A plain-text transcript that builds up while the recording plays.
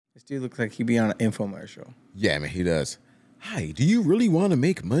This dude looks like he'd be on an infomercial. Yeah, man, he does. Hi, do you really want to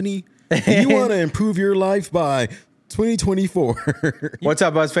make money? Do you want to improve your life by 2024? What's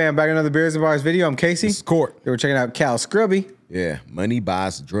up, Buzz fam? Back in another Beers and Bars video. I'm Casey. This is Court. We're checking out Cal Scrubby. Yeah, money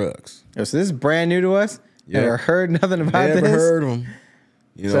buys drugs. Yo, so this is brand new to us. Yep. Never heard nothing about this. Never heard of them.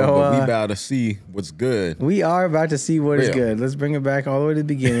 You know, so, but we about to see what's good. We are about to see what is good. Let's bring it back all the way to the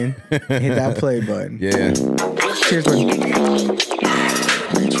beginning. Hit that play button. Yeah. Cheers, dude,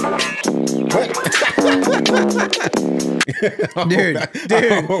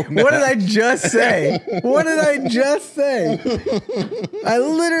 what did I just say? What did I just say? I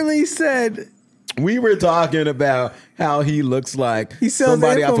literally said... We were talking about how he looks like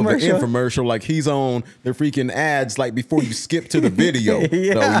somebody off of an infomercial, like he's on the freaking ads, like before you skip to the video.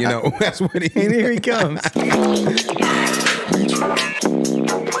 Yeah. So, you know, that's what he. And here he comes.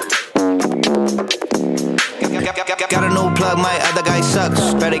 Got a new plug, my other guy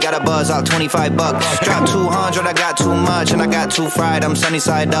sucks. Better got a buzz out, 25 bucks. Drop 200, I got too much, and I got too fried, I'm sunny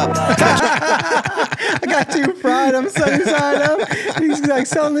side up. I got too fried, I'm sunny side up. He's like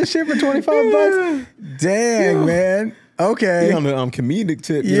selling this shit for 25 bucks. Dang, man. Okay. He on the comedic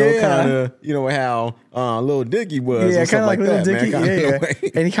tip, you know, kind of, you know, how Lil Dicky was. Yeah, kind of like Lil that, Dicky. Yeah.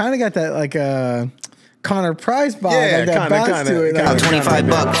 And he kind of got that like Connor Price vibe, like that bounce to it. Like 25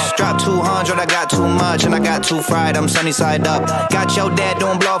 bucks, drop 200, I got too much, and I got too fried, I'm sunny side up. Got your dad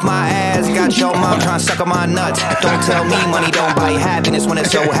doing blow off my ass, got your mom trying to suck on my nuts. Don't tell me money don't buy happiness when it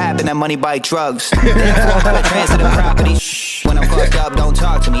so happen that money buy drugs. Therefore, gotta transit a property. When I'm fucked up, don't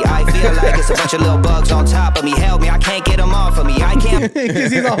talk to me. I feel like it's a bunch of little bugs on top of me. Help me, I can't get them off of me. I can't.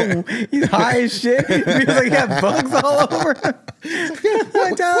 Because he's high as shit. He feels like he got bugs all over him.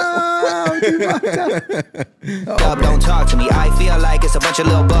 Don't talk to me. I feel like it's a bunch of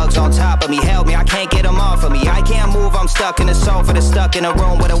little bugs on top of me. Help me, I can't get them off of me. I can't move, I'm stuck in the sofa. That's stuck in a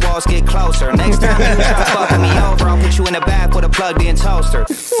room where the walls get closer. Next time you try fucking me over, I'll put you in the bath with a plugged-in toaster.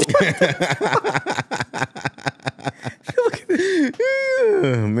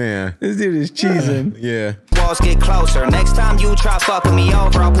 Oh, man. This dude is cheesing. Yeah. Walls get closer. Next time you try fucking me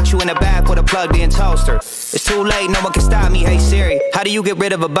over, I'll put you in the bath with a plugged-in toaster. It's too late, no one can stop me. Hey Siri, how do you get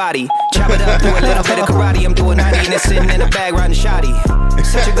rid of a body? Chop it up, do a little bit of karate. I'm doing 90 and it's sitting in a bag riding shoddy.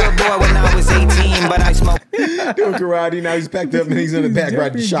 Such a good boy when I was 18, but I smoked. Doing karate, now he's packed up and he's in the bag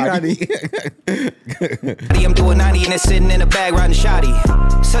riding shoddy. I'm doing 90 and it's sitting in a bag riding shoddy.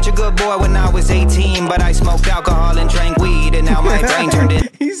 Such a good boy when I was 18, but I smoked alcohol and drank weed, and now my brain turned in.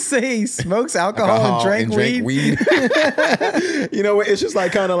 He say he smokes alcohol and drank weed. You know, it's just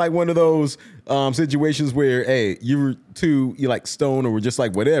like kind of like one of those situations where, hey, you like stoned or just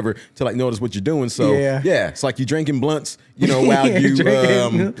like whatever to like notice what you're doing. So yeah, it's like you drinking blunts, you know, while you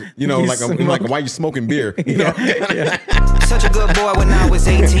you know, like while you smoking beer. You know? Such a good boy when I was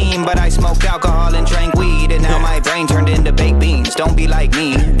 18, but I smoked alcohol and drank weed, and now my brain turned into baked beans. Don't be like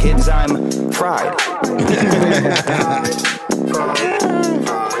me, kids, I'm fried.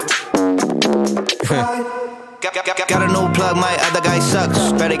 Got a new plug, my other guy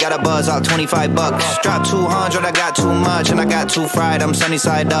sucks. Better got a buzz out, 25 bucks. Drop 200, I got too much, and I got too fried, I'm sunny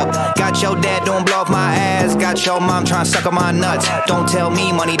side up. Got your dad doing blow off my ass, got your mom trying to suck on my nuts. Don't tell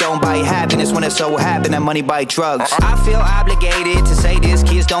me money don't buy happiness when it so happen that money buy drugs. I feel obligated to say this,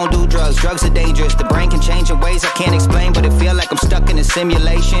 kids don't do drugs. Drugs are dangerous, the brain can change in ways I can't explain, but it feel like I'm stuck in a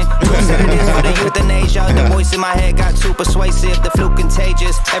simulation. Too sedatives for the euthanasia, the voice in my head got too persuasive, the flu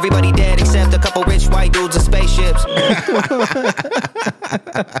contagious. Everybody dead except a couple rich white dudes in spaceships. You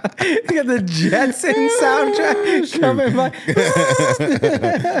got the Jetson soundtrack coming by.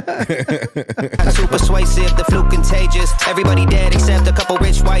 Too persuasive, the flu contagious. Everybody dead except a couple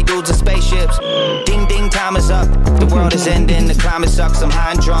rich white dudes in spaceships. Ding ding, time is up. The world is ending, the climate sucks. I'm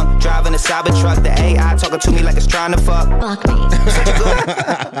high and drunk, driving a cyber truck. The AI talking to me like it's trying to fuck. Fuck me. Such a good.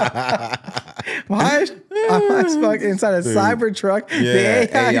 Why is I'm stuck inside a cyber truck? Yeah,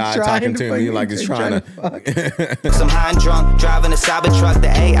 the AI talking to me like it's trying to fuck. I'm high and drunk, driving a cyber truck. The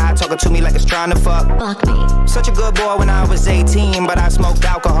AI talking to me like it's trying to fuck. Fuck me. Such a good boy when I was 18, but I smoked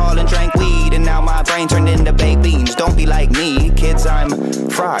alcohol and drank weed, and now my brain turned into baked beans. Don't be like me, kids, I'm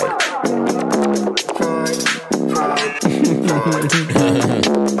fried.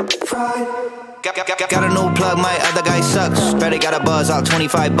 Got a new plug, my other guy sucks. Better got a buzz out,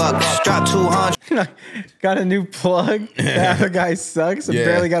 25 bucks. Drop 200. Got a new plug. The other guy sucks and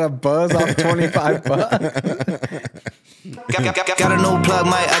barely got a buzz off 25 bucks. Got a new plug,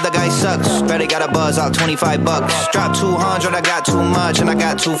 my other guy sucks. Better got a buzz out, 25 bucks. Drop 200, I got too much, and I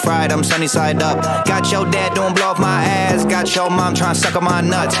got too fried, I'm sunny side up. Got your dad doing blow off my ass, got your mom trying to suck on my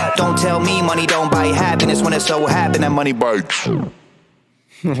nuts. Don't tell me money don't buy happiness when it so happen that money bites.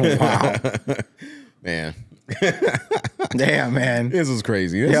 Wow. Man. Damn, man. This was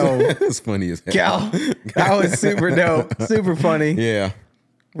crazy. It's funny as hell. Cal, that was super dope. Super funny. Yeah.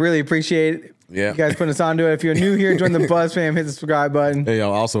 Really appreciate it. Yeah. You guys putting us on to it. If you're new here, join the Buzz fam. Hit the subscribe button. Hey,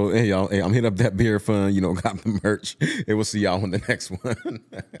 y'all. Also, hey, I'm hitting up that beer fund. Got the merch. We'll see y'all on the next one.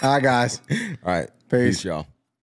 All right, guys. All right. Peace Peace, y'all.